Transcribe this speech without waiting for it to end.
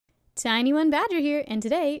Tiny One Badger here, and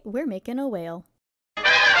today we're making a whale.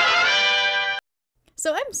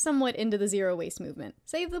 So I'm somewhat into the zero waste movement,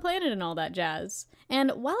 save the planet and all that jazz. And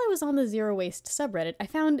while I was on the zero waste subreddit, I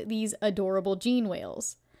found these adorable gene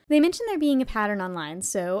whales. They mentioned there being a pattern online,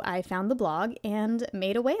 so I found the blog and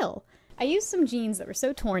made a whale. I used some jeans that were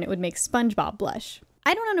so torn it would make SpongeBob blush.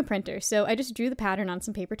 I don't own a printer, so I just drew the pattern on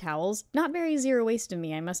some paper towels. Not very zero waste of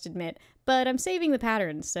me, I must admit, but I'm saving the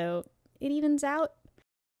pattern, so it evens out.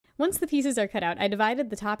 Once the pieces are cut out, I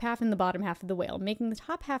divided the top half and the bottom half of the whale, making the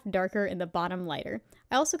top half darker and the bottom lighter.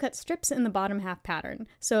 I also cut strips in the bottom half pattern,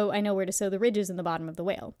 so I know where to sew the ridges in the bottom of the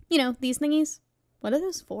whale. You know, these thingies? What are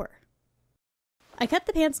those for? I cut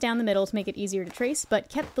the pants down the middle to make it easier to trace, but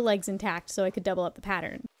kept the legs intact so I could double up the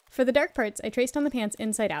pattern. For the dark parts, I traced on the pants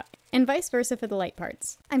inside out, and vice versa for the light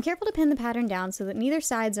parts. I'm careful to pin the pattern down so that neither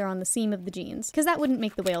sides are on the seam of the jeans, because that wouldn't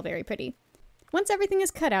make the whale very pretty. Once everything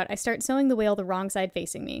is cut out, I start sewing the whale the wrong side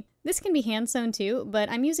facing me. This can be hand sewn too, but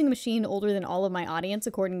I'm using a machine older than all of my audience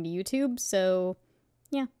according to YouTube, so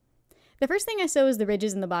yeah. The first thing I sew is the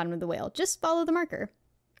ridges in the bottom of the whale. Just follow the marker.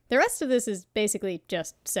 The rest of this is basically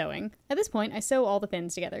just sewing. At this point, I sew all the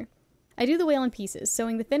fins together. I do the whale in pieces,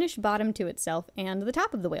 sewing the finished bottom to itself and the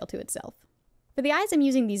top of the whale to itself. For the eyes, I'm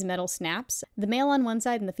using these metal snaps, the male on one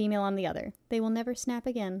side and the female on the other. They will never snap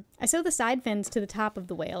again. I sew the side fins to the top of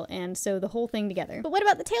the whale and sew the whole thing together. But what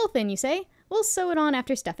about the tail fin, you say? We'll sew it on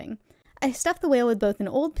after stuffing. I stuff the whale with both an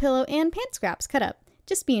old pillow and pant scraps cut up,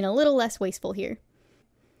 just being a little less wasteful here.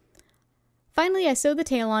 Finally, I sew the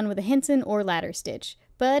tail on with a Henson or ladder stitch,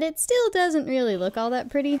 but it still doesn't really look all that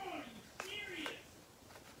pretty.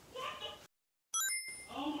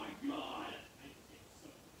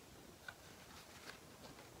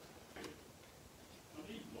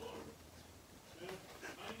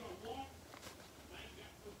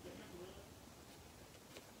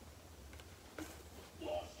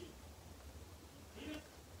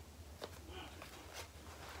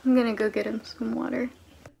 I'm gonna go get him some water.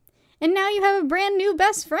 And now you have a brand new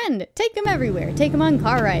best friend! Take him everywhere, take him on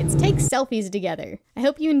car rides, take selfies together. I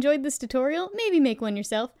hope you enjoyed this tutorial, maybe make one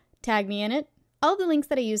yourself, tag me in it. All the links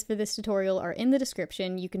that I use for this tutorial are in the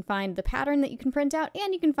description. You can find the pattern that you can print out,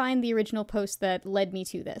 and you can find the original post that led me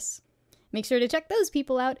to this. Make sure to check those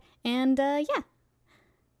people out, and yeah.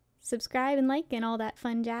 Subscribe and like and all that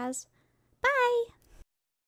fun jazz.